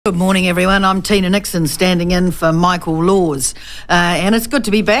Good morning, everyone. I'm Tina Nixon, standing in for Michael Laws. And it's good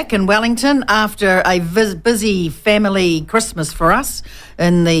to be back in Wellington after a busy family Christmas for us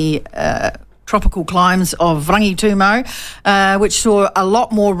in the tropical climes of Rangitumo, which saw a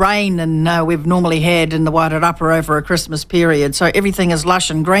lot more rain than we've normally had in the Wairarapa over a Christmas period. So everything is lush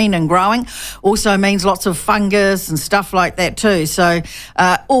and green and growing. Also means lots of fungus and stuff like that too. So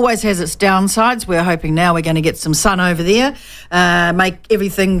always has its downsides. We're hoping now we're going to get some sun over there, make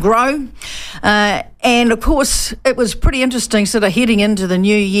everything grow. And of course, it was pretty interesting sort of heading into the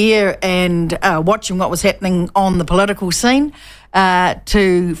new year and watching what was happening on the political scene.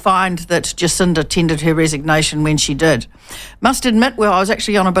 To find that Jacinda tendered her resignation when she did. Must admit, well, I was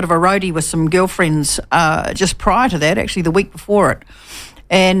actually on a bit of a roadie with some girlfriends just prior to that, actually the week before it.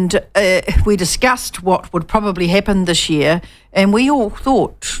 And we discussed what would probably happen this year, and we all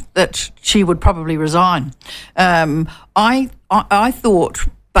thought that she would probably resign. I thought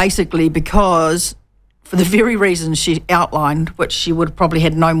basically because for the very reasons she outlined, which she would have probably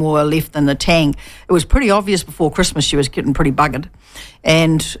had no more left in the tank. It was pretty obvious before Christmas she was getting pretty buggered.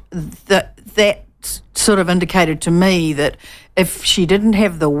 And that sort of indicated to me that if she didn't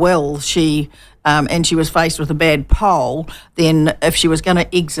have the will, and she was faced with a bad poll, then if she was going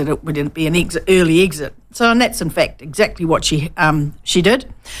to exit, it would be an early exit. So, and that's in fact exactly what she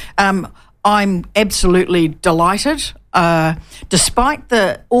did. I'm absolutely delighted. Despite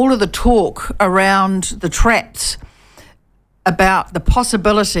all of the talk around the traps about the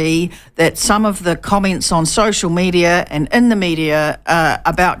possibility that some of the comments on social media and in the media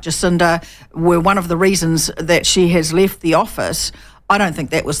about Jacinda were one of the reasons that she has left the office, I don't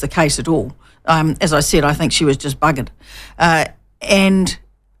think that was the case at all. As I said, I think she was just buggered. And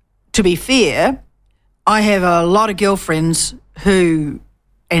to be fair, I have a lot of girlfriends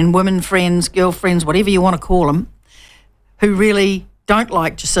and women friends, girlfriends, whatever you want to call them, who really don't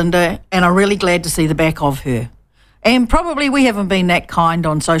like Jacinda and are really glad to see the back of her. And probably we haven't been that kind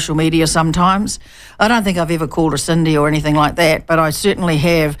on social media sometimes. I don't think I've ever called her Cindy or anything like that, but I certainly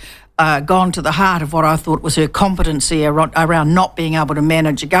have gone to the heart of what I thought was her competency around not being able to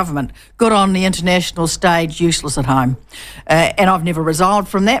manage a government. Good on the international stage, useless at home. And I've never resiled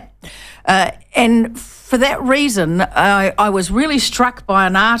from that. And for that reason, I was really struck by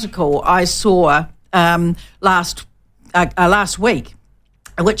an article I saw last week,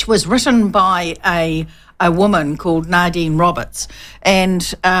 which was written by a woman called Nadine Roberts,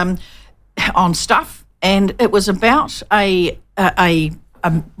 and on Stuff, and it was about a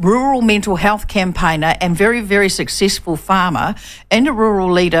rural mental health campaigner and very, very successful farmer and a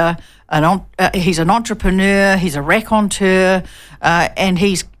rural leader. He's an entrepreneur, he's a raconteur, and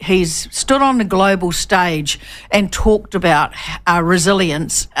he's stood on the global stage and talked about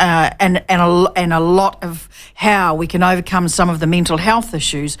resilience and a lot of how we can overcome some of the mental health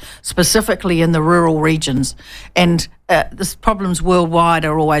issues, specifically in the rural regions. And the problems worldwide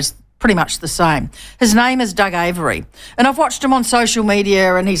are always pretty much the same. His name is Doug Avery, and I've watched him on social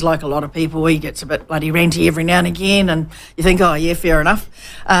media, and he's like a lot of people. He gets a bit bloody ranty every now and again, and you think, oh yeah, fair enough.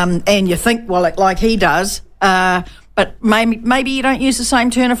 And you think, well, like he does, but maybe you don't use the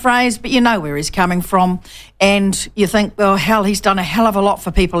same turn of phrase, but you know where he's coming from, and you think, well, hell, he's done a hell of a lot for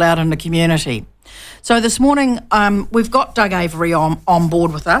people out in the community. So this morning, we've got Doug Avery on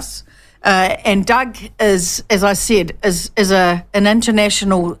board with us. And Doug is, as I said, is an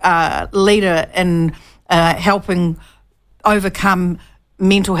international leader in helping overcome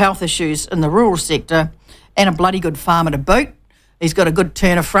mental health issues in the rural sector, and a bloody good farmer to boot. He's got a good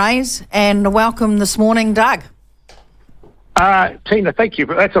turn of phrase. And welcome this morning, Doug. Tina, thank you.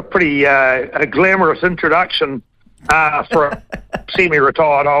 That's a pretty a glamorous introduction for a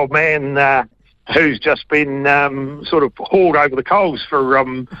semi-retired old man who's just been sort of hauled over the coals for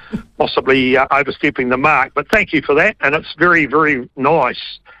possibly overstepping the mark. But thank you for that, and it's very, very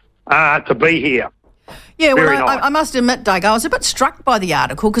nice to be here. Yeah, very well, nice. I must admit, Doug, I was a bit struck by the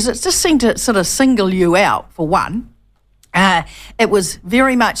article because it just seemed to sort of single you out, for one. It was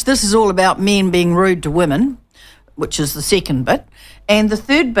very much, this is all about men being rude to women, which is the second bit. And the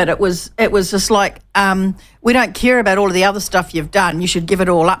third bit, it was just like, we don't care about all of the other stuff you've done. You should give it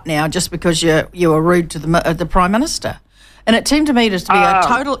all up now just because you were rude to the Prime Minister. And it seemed to me to be a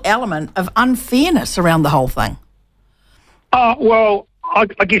total element of unfairness around the whole thing. Well, I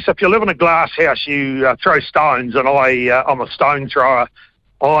guess if you live in a glass house, you throw stones, and I'm a stone thrower.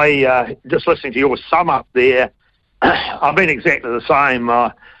 Just listening to your sum up there, I've been exactly the same.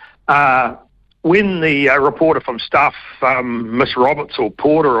 When the reporter from Stuff, Miss Roberts or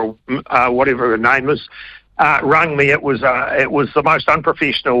Porter or whatever her name is, rang me, it was the most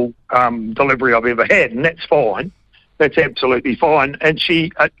unprofessional delivery I've ever had, and that's fine. That's absolutely fine. And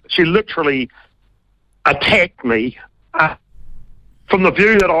she literally attacked me from the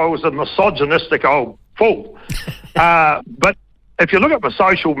view that I was a misogynistic old fool. But if you look at my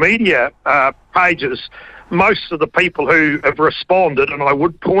social media pages, most of the people who have responded, and I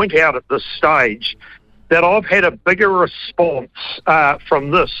would point out at this stage that I've had a bigger response from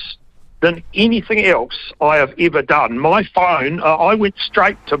this than anything else I have ever done. My phone, I went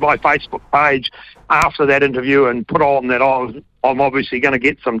straight to my Facebook page after that interview and put on that I'm obviously going to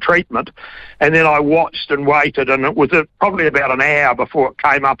get some treatment. And then I watched and waited, and it was probably about an hour before it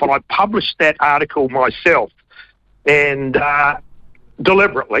came up, and I published that article myself, and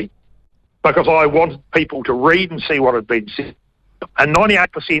deliberately, because I wanted people to read and see what had been said. And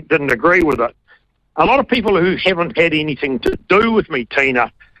 98% didn't agree with it. A lot of people who haven't had anything to do with me,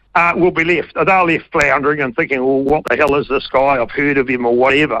 Tina, will be left. They're left floundering and thinking, well, what the hell is this guy? I've heard of him or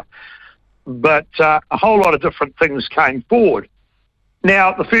whatever. But a whole lot of different things came forward.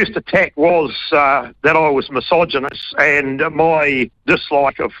 Now, the first attack was that I was misogynist, and my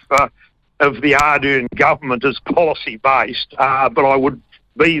dislike of the Ardern government is policy-based, but I would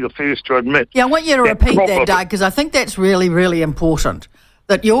be the first to admit... Yeah, I want you to repeat that, Doug, because I think that's really, really important,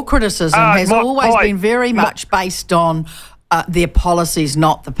 that your criticism has always been very much based on their policies,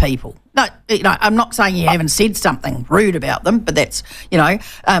 not the people. No, I'm not saying you haven't said something rude about them, but that's,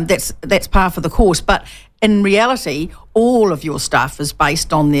 that's par for the course. But in reality, all of your stuff is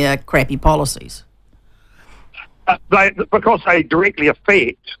based on their crappy policies. Because they directly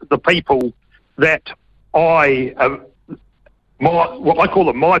affect the people that what I call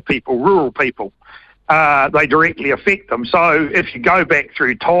them my people, rural people. They directly affect them. So if you go back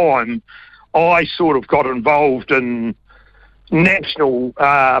through time, I sort of got involved in national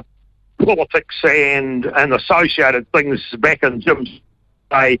politics and associated things back in Jim's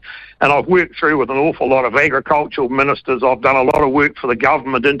day, and I've worked through with an awful lot of agricultural ministers. I've done a lot of work for the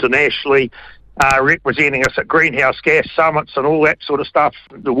government internationally, representing us at greenhouse gas summits and all that sort of stuff.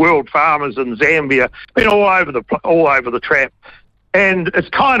 The world farmers in Zambia, been all over the trap. And it's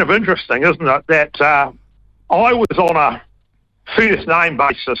kind of interesting, isn't it, that I was on a first name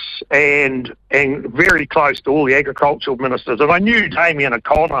basis and very close to all the agricultural ministers, and I knew Damien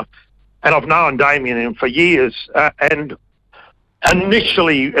O'Connor, and I've known Damien for years. And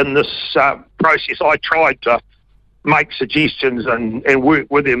initially in this process, I tried to make suggestions and work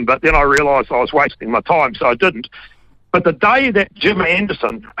with him, but then I realised I was wasting my time, so I didn't. But the day that Jim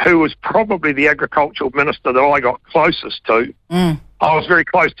Anderson, who was probably the agricultural minister that I got closest to, I was very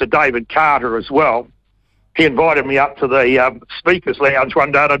close to David Carter as well. He invited me up to the speakers lounge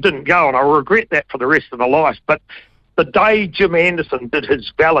one day, and I didn't go, and I regret that for the rest of my life. But the day Jim Anderson did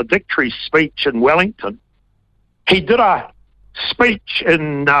his valedictory speech in Wellington, he did a speech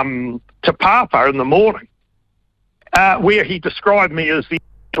in Te Papa in the morning, where he described me as the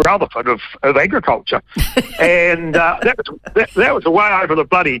Rutherford of agriculture, and that was way over the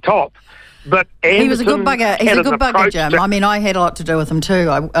bloody top. But Anderson, he was a good bugger. He's a good bugger, Jim. I mean, I had a lot to do with him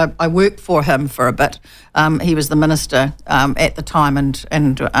too. I worked for him for a bit. He was the minister at the time, and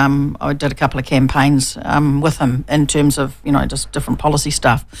I did a couple of campaigns with him in terms of just different policy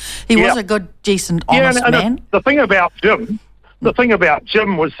stuff. He was a good, decent, honest man. The thing about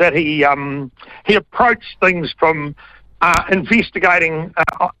Jim was that he approached things from investigating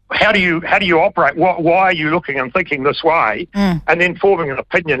how do you operate, why are you looking and thinking this way, and then forming an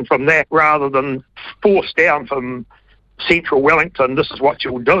opinion from that rather than forced down from central Wellington, this is what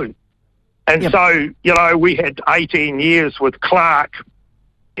you'll do. And so, we had 18 years with Clark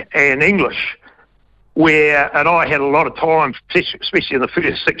and English, and I had a lot of time, especially in the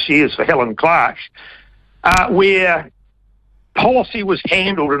first 6 years for Helen Clark, where policy was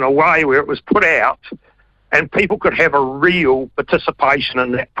handled in a way where it was put out and people could have a real participation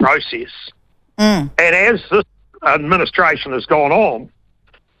in that process. And as this administration has gone on,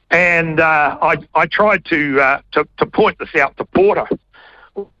 and I tried to point this out to Porter,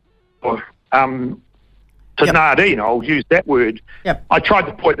 to Nardine, I'll use that word. I tried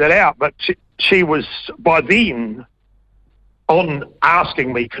to point that out, but she was by then on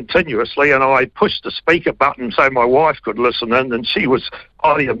asking me continuously, and I pushed the speaker button so my wife could listen in, and she was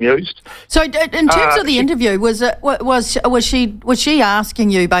highly amused. So, in terms of the interview, was she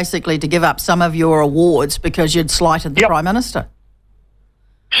asking you basically to give up some of your awards because you'd slighted the Prime Minister?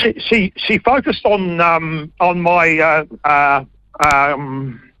 She focused on my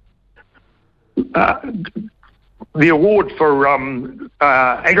the award for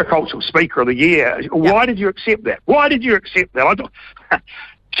Agricultural Speaker of the Year. Why did you accept that? Why did you accept that?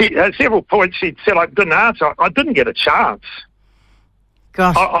 At several points she said I didn't answer. I didn't get a chance.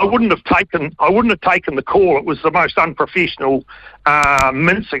 Gosh. I wouldn't have taken the call. It was the most unprofessional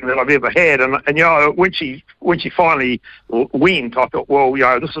mincing that I've ever had. And when she finally went, I thought, well,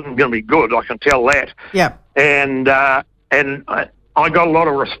 this isn't going to be good. I can tell that. Yeah. And I got a lot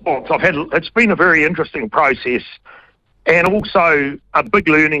of response. It's been a very interesting process, and also a big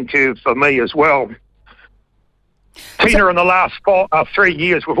learning curve for me as well. Tina, in the last 3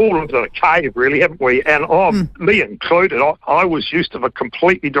 years, we've all lived in a cave, really, haven't we? And me included, I was used to a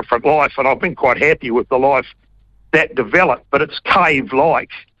completely different life, and I've been quite happy with the life that developed, but it's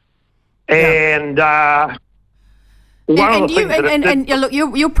cave-like. And one of the things look,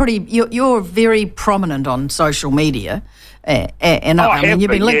 you're very prominent on social media. You've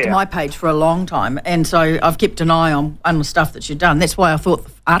been linked to my page for a long time, and so I've kept an eye on the stuff that you've done. That's why I thought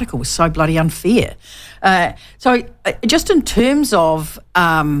the article was so bloody unfair. So just in terms of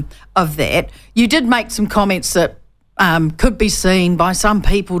that, you did make some comments that could be seen by some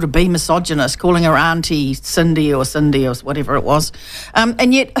people to be misogynist, calling her Auntie Cindy or whatever it was.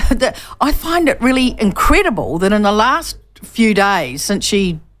 And yet I find it really incredible that in the last few days since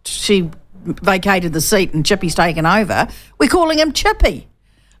she vacated the seat and Chippy's taken over, we're calling him Chippy.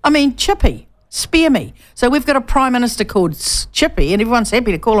 I mean, Chippy, spare me. So we've got a Prime Minister called Chippy, and everyone's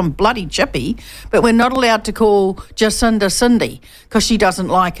happy to call him bloody Chippy, but we're not allowed to call Jacinda Cindy because she doesn't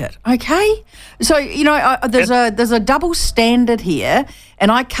like it. Okay? So, there's a double standard here,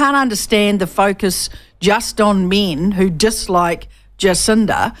 and I can't understand the focus just on men who dislike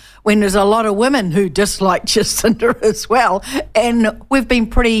Jacinda when there's a lot of women who dislike Jacinda as well, and we've been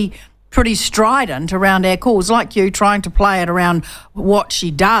pretty strident around our calls, like you, trying to play it around what she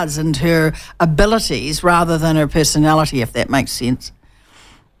does and her abilities rather than her personality, if that makes sense.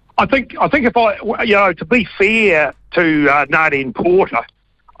 I think if to be fair to Nadine Porter,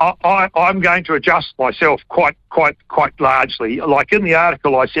 I'm going to adjust myself quite largely. Like in the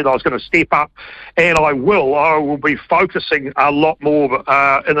article, I said I was going to step up, and I will. I will be focusing a lot more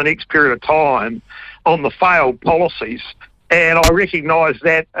in the next period of time on the failed policies. And I recognise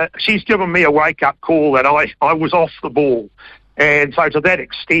that she's given me a wake-up call that I was off the ball. And so to that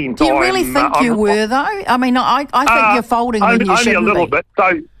extent... Do you really think you were, though? I mean, I think you're folding when you shouldn't be. Only a little bit.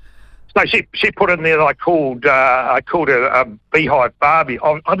 So she put in there that I called her a beehive Barbie.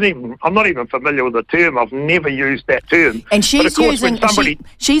 I'm not even familiar with the term. I've never used that term. And she's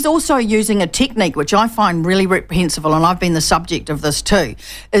she's also using a technique which I find really reprehensible, and I've been the subject of this too.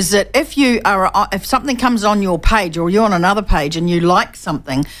 Is that if something comes on your page or you're on another page and you like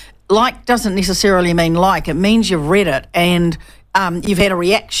something, like doesn't necessarily mean like. It means you've read it and you've had a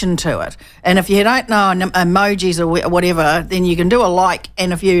reaction to it. And if you don't know emojis or whatever, then you can do a like.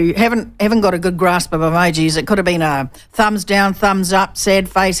 And if you haven't got a good grasp of emojis, it could have been a thumbs down, thumbs up, sad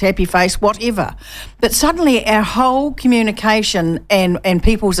face, happy face, whatever. But suddenly our whole communication and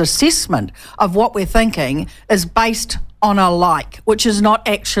people's assessment of what we're thinking is based on a like, which is not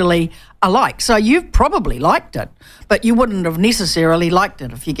actually a like. So you've probably liked it, but you wouldn't have necessarily liked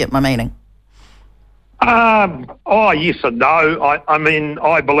it, if you get my meaning. Yes and no. I mean,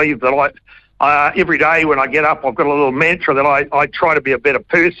 I believe that every day when I get up, I've got a little mantra that I try to be a better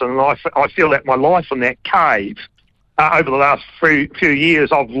person, and I feel that my life in that cave over the last few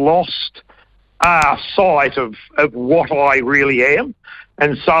years, I've lost sight of what I really am.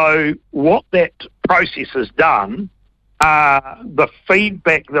 And so what that process has done, the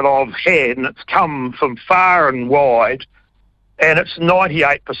feedback that I've had, and it's come from far and wide, and it's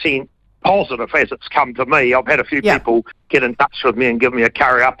 98% positive as it's come to me. I've had a few people get in touch with me and give me a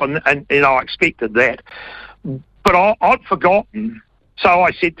carry up, and I expected that. But I'd forgotten. So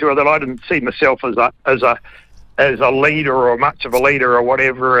I said to her that I didn't see myself as a leader or much of a leader or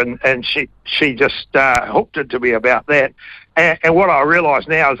whatever, and she just hooked it to me about that. And what I realise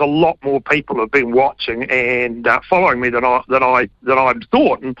now is a lot more people have been watching and following me than I'd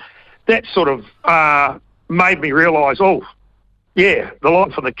thought, and that sort of made me realise, yeah, the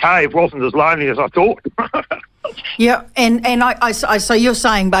life in the cave wasn't as lonely as I thought. Yeah, and I so you're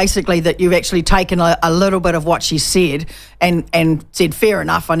saying basically that you've actually taken a little bit of what she said and said, fair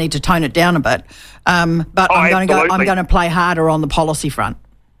enough, I need to tone it down a bit, but I'm going to play harder on the policy front.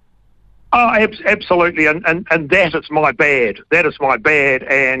 Oh, absolutely, and that is my bad. That is my bad.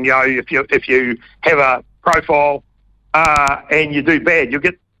 And if you have a profile and you do bad, you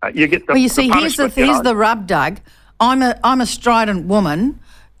get the. Well, you see, here's the rub, Doug. I'm a strident woman,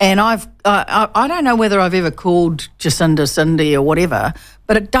 and I don't know whether I've ever called Jacinda Cindy or whatever,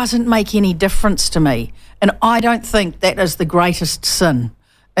 but it doesn't make any difference to me, and I don't think that is the greatest sin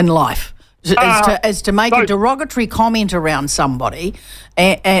in life, is to make a derogatory comment around somebody,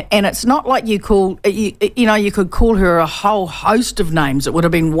 and it's not like you could call her a whole host of names. It would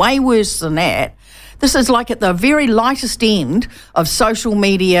have been way worse than that. This is like at the very lightest end of social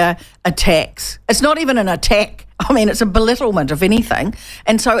media attacks. It's not even an attack. I mean, it's a belittlement, if anything.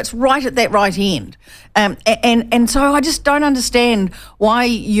 And so it's right at that right end. And so I just don't understand why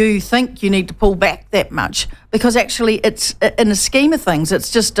you think you need to pull back that much, because actually it's, in the scheme of things,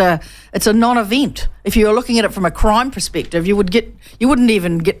 it's a non-event. If you were looking at it from a crime perspective, you wouldn't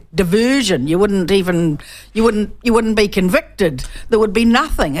even get diversion. You wouldn't be convicted. There would be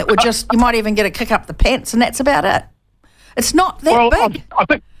nothing. It would just, you might even get a kick up the pants, and that's about it. It's not that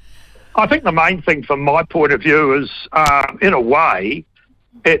big. I think the main thing from my point of view is, in a way,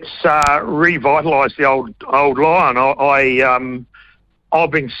 it's revitalised the old lion.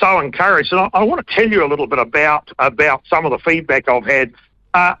 I've been so encouraged, and I want to tell you a little bit about some of the feedback I've had.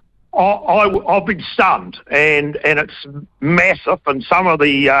 I've been stunned, and it's massive, and some of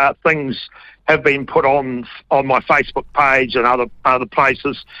the things have been put on my Facebook page and other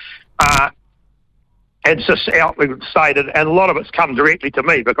places. It's just outly stated, and a lot of it's come directly to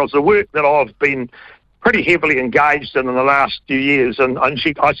me because the work that I've been pretty heavily engaged in the last few years, and I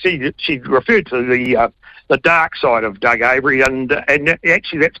see that she referred to the dark side of Doug Avery, and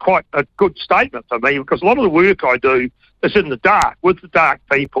actually that's quite a good statement for me, because a lot of the work I do is in the dark, with the dark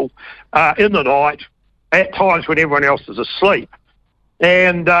people, in the night, at times when everyone else is asleep.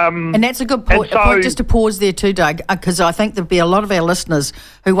 And that's a good point. So, just to pause there too, Doug, because I think there'll be a lot of our listeners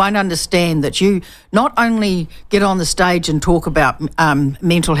who won't understand that you not only get on the stage and talk about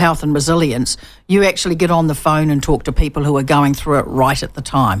mental health and resilience, you actually get on the phone and talk to people who are going through it right at the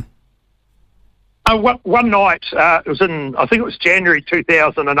time. One night, it was I think it was January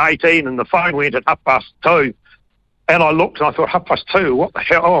 2018, and the phone went at 2:30. And I looked and I thought, 2:30, what the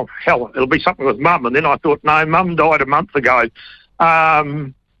hell? Oh, hell, it'll be something with Mum. And then I thought, no, Mum died a month ago.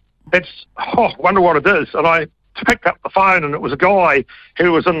 Wonder what it is. And I picked up the phone, and it was a guy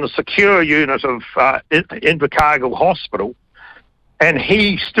who was in the secure unit of Invercargill Hospital, and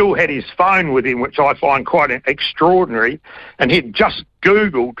he still had his phone with him, which I find quite extraordinary, and he'd just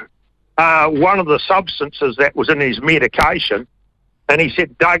Googled one of the substances that was in his medication, and he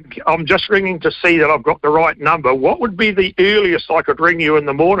said, Doug, I'm just ringing to see that I've got the right number. What would be the earliest I could ring you in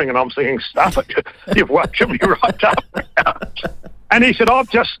the morning? And I'm thinking, stuff it, you've woken me right up. And he said, I've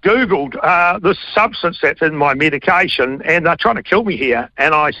just Googled this substance that's in my medication, and they're trying to kill me here.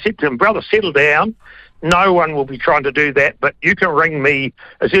 And I said to him, brother, settle down. No one will be trying to do that, but you can ring me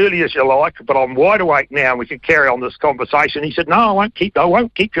as early as you like, but I'm wide awake now and we can carry on this conversation. He said, no, I won't keep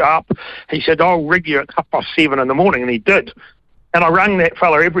you up. He said, I'll ring you at 7:30 in the morning, and he did. And I rang that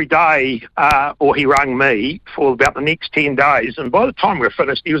fella every day, or he rang me, for about the next 10 days. And by the time we were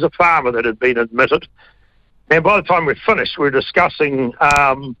finished, he was a farmer that had been admitted. And by the time we finished, we were discussing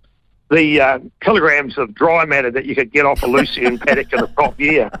the kilograms of dry matter that you could get off a Lucian paddock in the top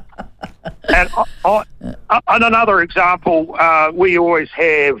year. And and another example, we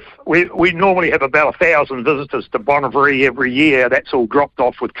normally have about 1,000 visitors to Bonnevere every year. That's all dropped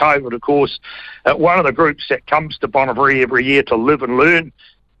off with COVID, of course. One of the groups that comes to Bonnevere every year to live and learn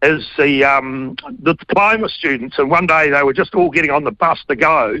is the diploma students. And one day they were just all getting on the bus to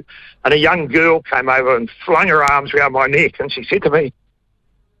go, and a young girl came over and flung her arms around my neck, and she said to me,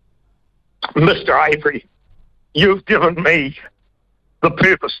 Mr. Avery, you've given me the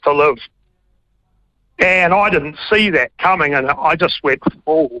purpose to live. And I didn't see that coming, and I just went,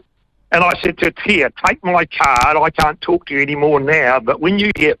 oh. And I said to her, here, take my card. I can't talk to you anymore now, but when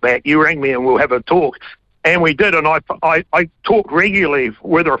you get back, you ring me and we'll have a talk. And we did, and I talked regularly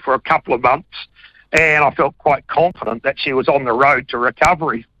with her for a couple of months, and I felt quite confident that she was on the road to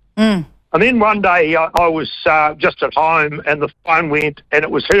recovery. And then one day I was just at home, and the phone went, and it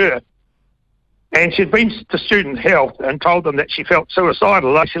was her. And she'd been to Student Health and told them that she felt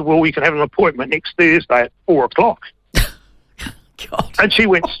suicidal. They said, well, we can have an appointment next Thursday at 4:00. God. And she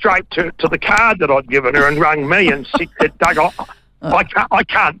went straight to the card that I'd given her and rang me, and she said, Doug, I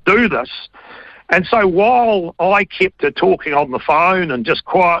can't do this. And so while I kept her talking on the phone and just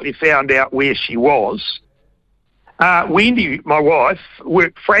quietly found out where she was, Wendy, my wife,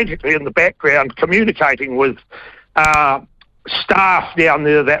 worked frantically in the background communicating with staff down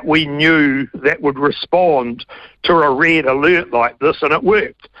there that we knew that would respond to a red alert like this, and it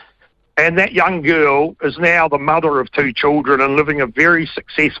worked. And that young girl is now the mother of 2 children and living a very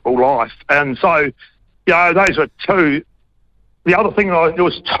successful life. And so, those were two. The other thing, there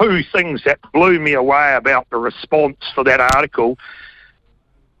was 2 things that blew me away about the response for that article.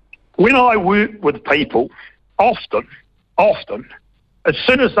 When I work with people, often, as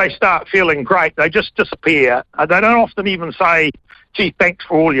soon as they start feeling great, they just disappear. They don't often even say, gee, thanks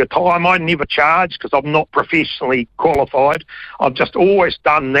for all your time. I never charge because I'm not professionally qualified. I've just always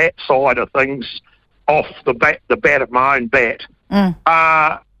done that side of things off the bat of my own bat.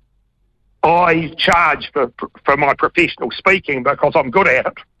 I charge for my professional speaking because I'm good at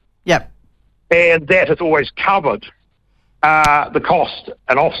it. Yep. And that has always covered the cost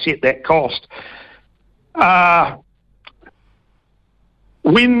and offset that cost.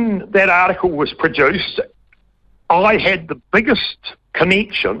 When that article was produced, I had the biggest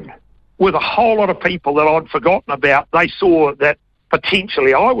connection with a whole lot of people that I'd forgotten about. They saw that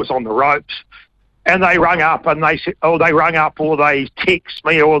potentially I was on the ropes, and they rung up and they said, or they text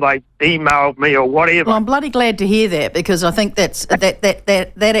me or they emailed me or whatever. Well, I'm bloody glad to hear that, because I think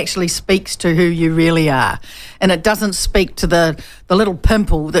that actually speaks to who you really are, and it doesn't speak to the little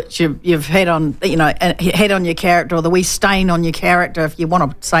pimple that you've had on had on your character, or the wee stain on your character, if you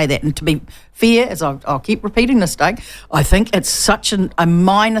want to say that. And to be fair, as I'll keep repeating this, Doug, I think it's such a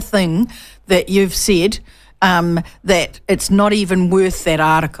minor thing that you've said that it's not even worth that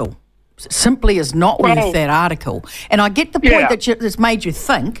article. Simply is not worth that article. And I get the point that it's made you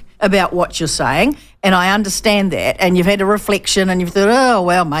think about what you're saying, and I understand that, and you've had a reflection and you've thought, oh,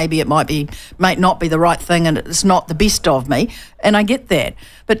 well, maybe it might not be the right thing and it's not the best of me, and I get that.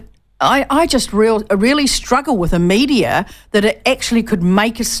 But I just really struggle with a media that it actually could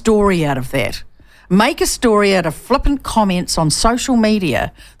make a story out of that. Make a story out of flippant comments on social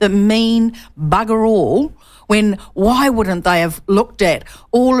media that mean bugger all, when why wouldn't they have looked at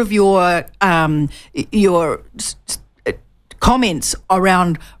all of your comments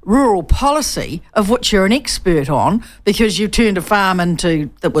around rural policy, of which you're an expert on, because you turned a farm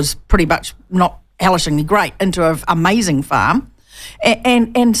that was pretty much not hellishingly great into an amazing farm,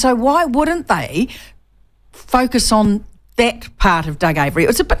 and so why wouldn't they focus on that part of Doug Avery? It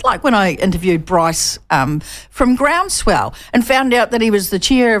was a bit like when I interviewed Bryce from Groundswell and found out that he was the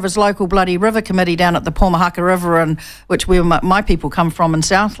chair of his local bloody river committee down at the Pomahaka River, and which where my people come from in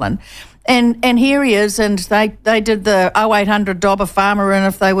Southland. And here he is, and they did the 0800 Dobber farmer in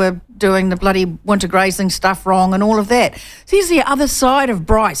if they were doing the bloody winter grazing stuff wrong and all of that. So here's the other side of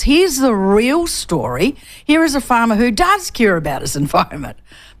Bryce. Here's the real story. Here is a farmer who does care about his environment.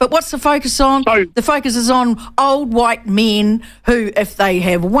 But what's the focus on? The focus is on old white men who, if they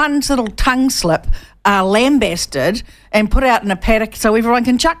have one little tongue slip, are lambasted and put out in a paddock so everyone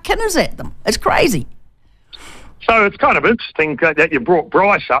can chuck kinners at them. It's crazy. So it's kind of interesting that you brought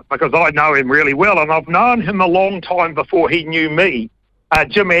Bryce up, because I know him really well, and I've known him a long time before he knew me.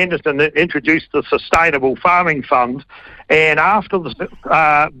 Jim Anderson introduced the Sustainable Farming Fund, and after the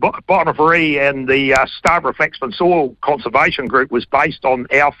Bonnevere and the Scarborough Flaxman Soil Conservation Group was based on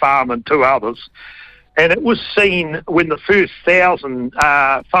our farm and two others, and it was seen when the first 1,000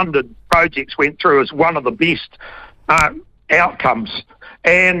 funded projects went through as one of the best outcomes.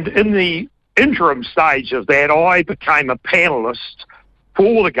 And in the interim stage of that, I became a panellist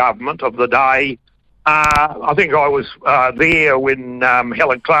for the government of the day. I think I was there when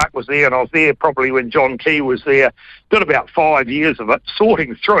Helen Clark was there, and I was there probably when John Key was there. Did about 5 years of it,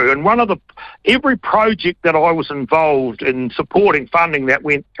 sorting through. And every project that I was involved in supporting funding that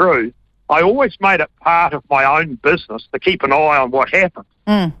went through, I always made it part of my own business to keep an eye on what happened.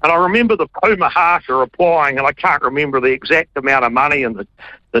 And I remember the Pomahaka applying, and I can't remember the exact amount of money, and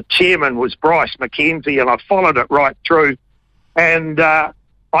the chairman was Bryce McKenzie, and I followed it right through. And I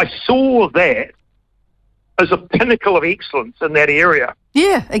saw that as a pinnacle of excellence in that area.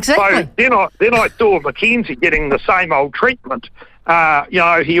 Yeah, exactly. So then I saw Mackenzie getting the same old treatment.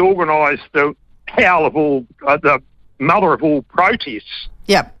 He organised the the mother of all protests.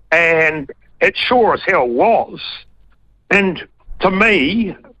 Yep. And it sure as hell was. And to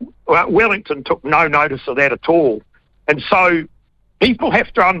me, Wellington took no notice of that at all. And so people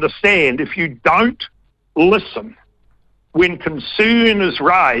have to understand, if you don't listen when concern is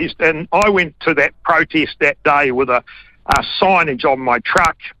raised, and I went to that protest that day with a signage on my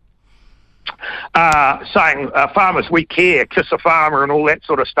truck saying, farmers, we care, kiss a farmer, and all that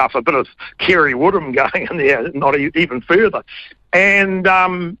sort of stuff, a bit of Kerry Woodham going in there, not even further. And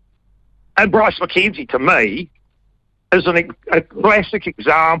Bryce McKenzie, to me, is a classic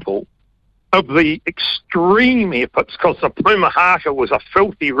example of the extreme efforts, because the Pomahaka was a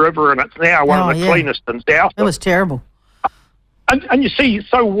filthy river, and it's now one of the cleanest in South. It was terrible. And you see,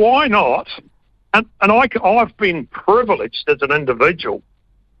 so why not? And I've been privileged as an individual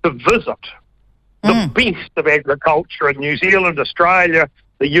to visit the best of agriculture in New Zealand, Australia,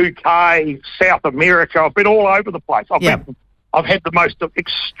 the UK, South America. I've been all over the place. I've been I've had the most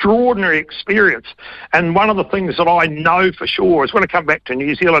extraordinary experience. And one of the things that I know for sure is when I come back to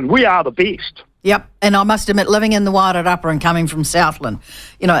New Zealand, we are the best. Yep, and I must admit, living in the Wairarapa and coming from Southland,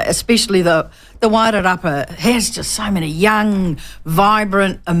 you know, especially the Wairarapa has just so many young,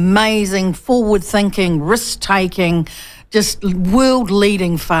 vibrant, amazing, forward-thinking, risk-taking, just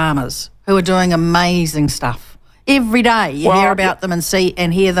world-leading farmers who are doing amazing stuff. Every day you hear about them and see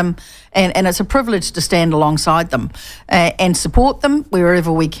and hear them, and it's a privilege to stand alongside them and support them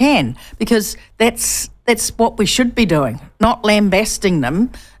wherever we can, because that's what we should be doing, not lambasting them.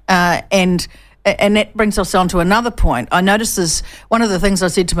 And that brings us on to another point. I noticed this, one of the things I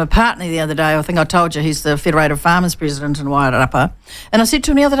said to my partner the other day, I think I told you he's the Federated Farmers President in Wairarapa, and I said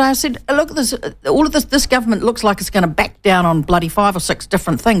to him the other day, I said, look at this, all of this government looks like it's going to back down on bloody 5 or 6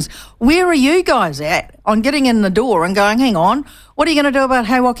 different things. Where are you guys at on getting in the door and going, hang on, what are you going to do about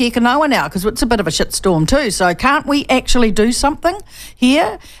Hauwaki Ikanoa now? Because it's a bit of a shitstorm too, so can't we actually do something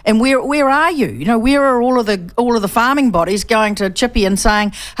here? And where are you? You know, where are all of the farming bodies going to Chippy and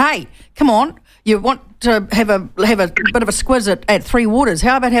saying, hey, come on, you want to have a bit of a squiz at Three Waters.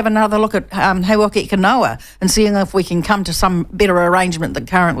 How about have another look at Hauwaki Ikanoa and seeing if we can come to some better arrangement than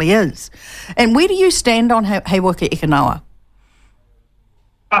currently is? And where do you stand on Hauwaki Ikanoa?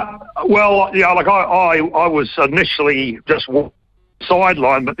 Well, yeah, like I was initially just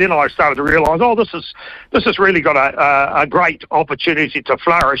sideline, but then I started to realise, this has really got a great opportunity to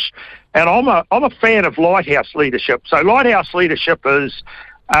flourish. And I'm a fan of lighthouse leadership. So lighthouse leadership is.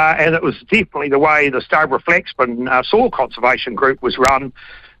 And it was definitely the way the Stowborough-Flaxman Soil Conservation Group was run.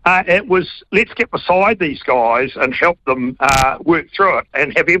 It was, let's get beside these guys and help them work through it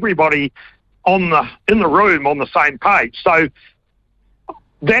and have everybody in the room on the same page. So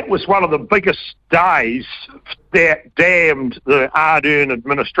that was one of the biggest days that damned the Ardern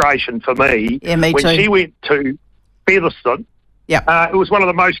administration for me. Yeah, me when too. She went to Featherston. Yep. It was one of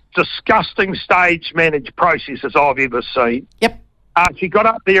the most disgusting stage-managed processes I've ever seen. Yep. She got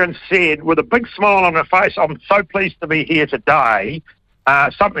up there and said, with a big smile on her face, I'm so pleased to be here today,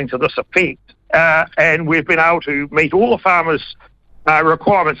 something to this effect. And we've been able to meet all the farmers'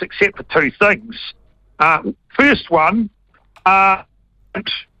 requirements except for 2 things. First one,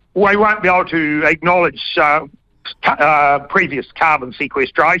 we won't be able to acknowledge previous carbon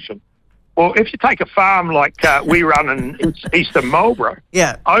sequestration. Well, if you take a farm like we run in eastern Marlborough,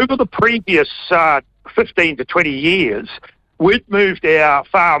 over the previous 15 to 20 years, we'd moved our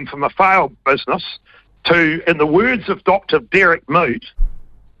farm from a failed business to, in the words of Dr. Derek Moot,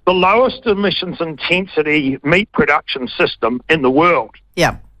 the lowest emissions intensity meat production system in the world.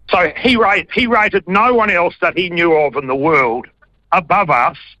 Yeah. So he rated no one else that he knew of in the world above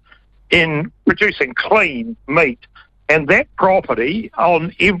us in producing clean meat. And that property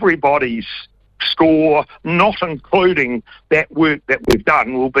on everybody's score, not including that work that we've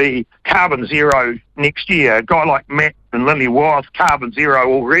done, will be carbon zero next year. A guy like Matt and Lily Wyeth, carbon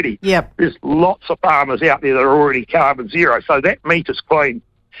zero already. Yep. There's lots of farmers out there that are already carbon zero, so that meat is clean.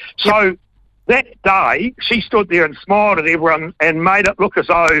 So that day, she stood there and smiled at everyone and made it look as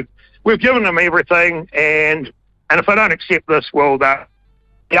though we've given them everything, and if they don't accept this, well, the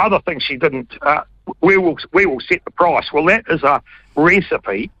other thing she didn't, we will set the price. Well, that is a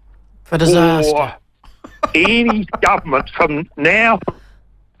recipe for disaster. For any government from now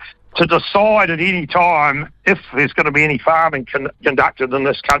to decide at any time if there's going to be any farming conducted in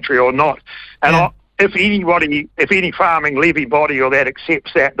this country or not. And if any farming levy body or that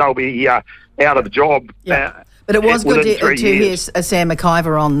accepts that, they'll be out of a job. Yeah. But it was good to hear Sam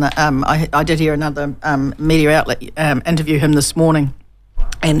McIver on. I did hear another media outlet interview him this morning,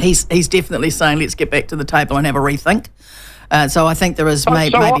 and he's definitely saying let's get back to the table and have a rethink. So I think there is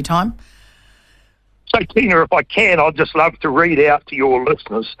maybe time. So, Tina, if I can, I'd just love to read out to your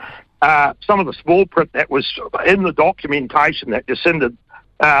listeners some of the small print that was in the documentation that Jacinda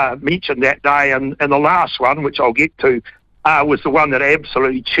mentioned that day. And the last one, which I'll get to, was the one that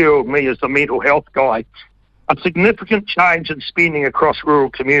absolutely chilled me as the mental health guy. A significant change in spending across rural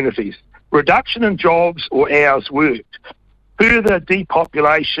communities. Reduction in jobs or hours worked. Further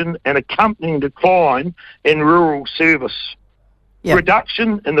depopulation and accompanying decline in rural service. Yep.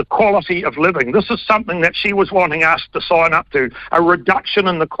 Reduction in the quality of living. This is something that she was wanting us to sign up to. A reduction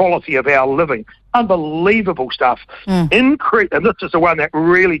in the quality of our living. Unbelievable stuff. And this is the one that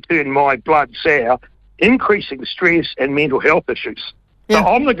really turned my blood sour. Increasing stress and mental health issues. So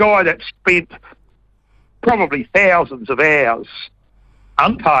I'm the guy that spent probably thousands of hours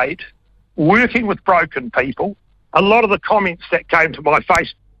unpaid, working with broken people. A lot of the comments that came to my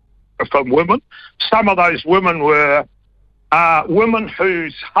face were from women. Some of those women were women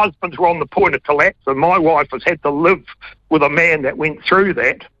whose husbands were on the point of collapse, and my wife has had to live with a man that went through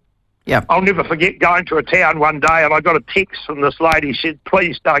that. Yeah. I'll never forget going to a town one day and I got a text from this lady. She said,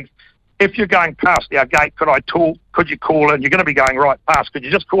 please, Doug, if you're going past our gate, could you call in? You're going to be going right past. Could you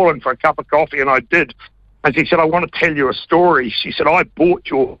just call in for a cup of coffee? And I did. And she said, I want to tell you a story. She said, I bought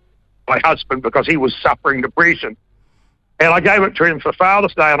my husband because he was suffering depression. And I gave it to him for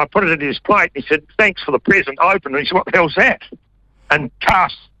Father's Day and I put it in his plate. He said, thanks for the present. I opened it. He said, what the hell's that? And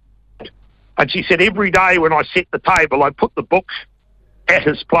cast. And she said, every day when I set the table, I put the book at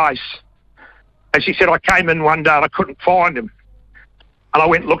his place. And she said, I came in one day and I couldn't find him. And I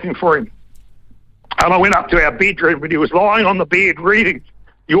went looking for him. And I went up to our bedroom and he was lying on the bed reading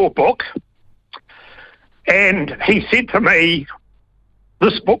your book. And he said to me,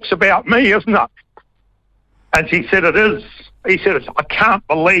 this book's about me, isn't it? And she said, it is. He said, I can't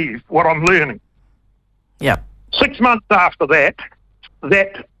believe what I'm learning. Yeah. 6 months after that,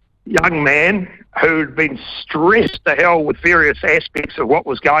 that young man who'd been stressed to hell with various aspects of what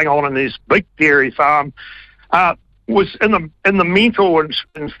was going on in his big dairy farm, was in the mental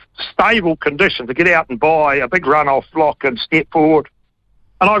and stable condition to get out and buy a big runoff block and step forward.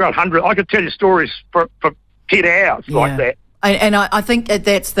 And I could tell you stories for 10 hours like that. And I think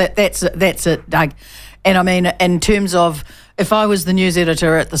that's it, Doug. And I mean, in terms of, if I was the news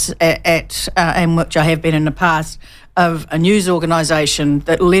editor and which I have been in the past, of a news organisation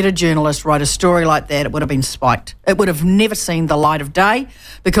that let a journalist write a story like that, it would have been spiked. It would have never seen the light of day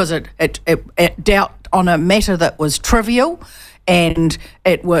because it dealt on a matter that was trivial, and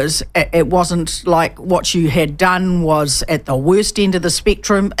it wasn't like what you had done was at the worst end of the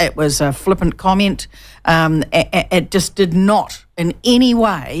spectrum. It was a flippant comment. It just did not in any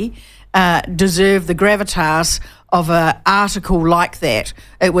way deserve the gravitas of an article like that.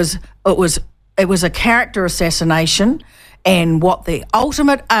 It was a character assassination, and what the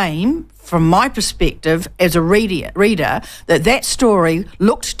ultimate aim, from my perspective as a reader, that story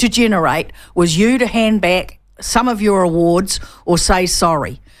looked to generate was you to hand back some of your awards or say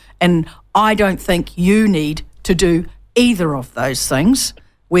sorry. And I don't think you need to do either of those things.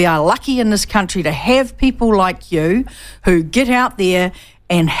 We are lucky in this country to have people like you who get out there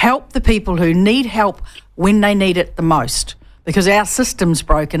and help the people who need help when they need it the most, because our system's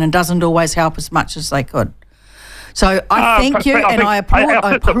broken and doesn't always help as much as they could. So I thank you, and I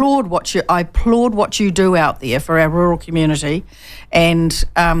applaud what you do out there for our rural community. And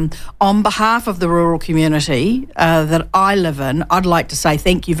on behalf of the rural community that I live in, I'd like to say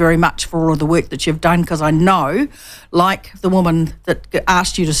thank you very much for all of the work that you've done, because I know, like the woman that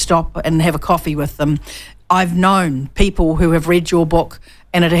asked you to stop and have a coffee with them, I've known people who have read your book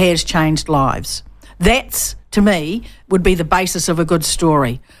and it has changed lives. That's, to me, would be the basis of a good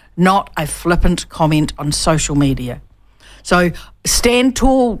story, not a flippant comment on social media. So stand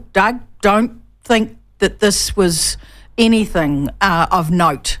tall, Doug. Don't think that this was anything of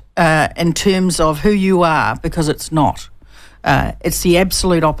note in terms of who you are, because it's not. It's the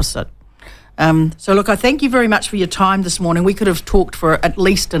absolute opposite. So look, I thank you very much for your time this morning. We could have talked for at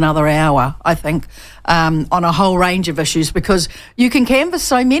least another hour, I think, on a whole range of issues, because you can canvass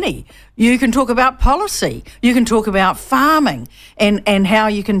so many. You can talk about policy, you can talk about farming and how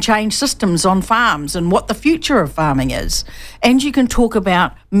you can change systems on farms and what the future of farming is. And you can talk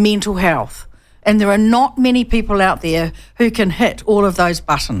about mental health. And there are not many people out there who can hit all of those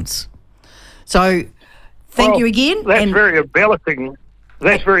buttons. So thank you again. That's very embellishing.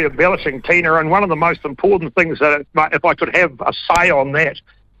 That's very embellishing, Tina, and one of the most important things that, if I could have a say on that,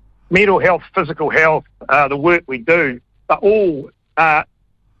 mental health, physical health, the work we do, are all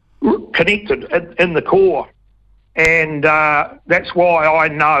connected in the core. And that's why I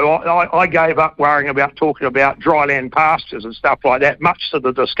know I gave up worrying about talking about dryland pastures and stuff like that, much to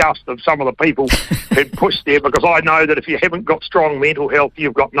the disgust of some of the people who'd pushed there, because I know that if you haven't got strong mental health,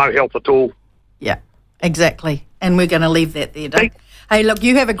 you've got no health at all. Yeah, exactly. And we're going to leave that there, Doug. Hey, look,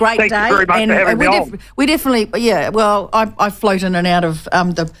 you have a great day. Thank you very much for having me on. We definitely, well, I float in and out of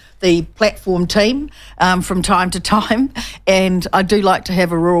the platform team from time to time, and I do like to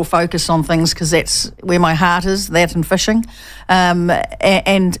have a rural focus on things, because that's where my heart is, that and fishing,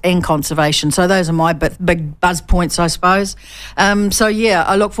 and conservation. So those are my big buzz points, I suppose. So, yeah,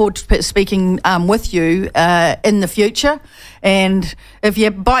 I look forward to speaking with you in the future. And if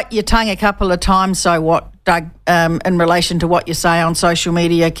you bite your tongue a couple of times, so what, Doug, in relation to what you say on social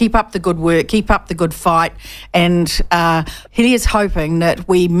media, keep up the good work, keep up the good fight, and here's hoping that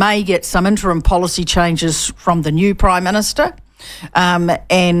we may get some interim policy changes from the new Prime Minister,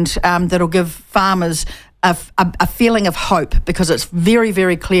 and that'll give farmers a feeling of hope, because it's very,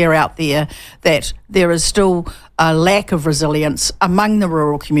 very clear out there that there is still a lack of resilience among the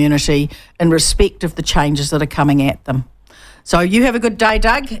rural community in respect of the changes that are coming at them. So you have a good day,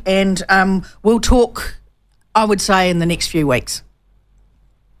 Doug, and we'll talk, I would say, in the next few weeks.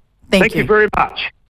 Thank you very much.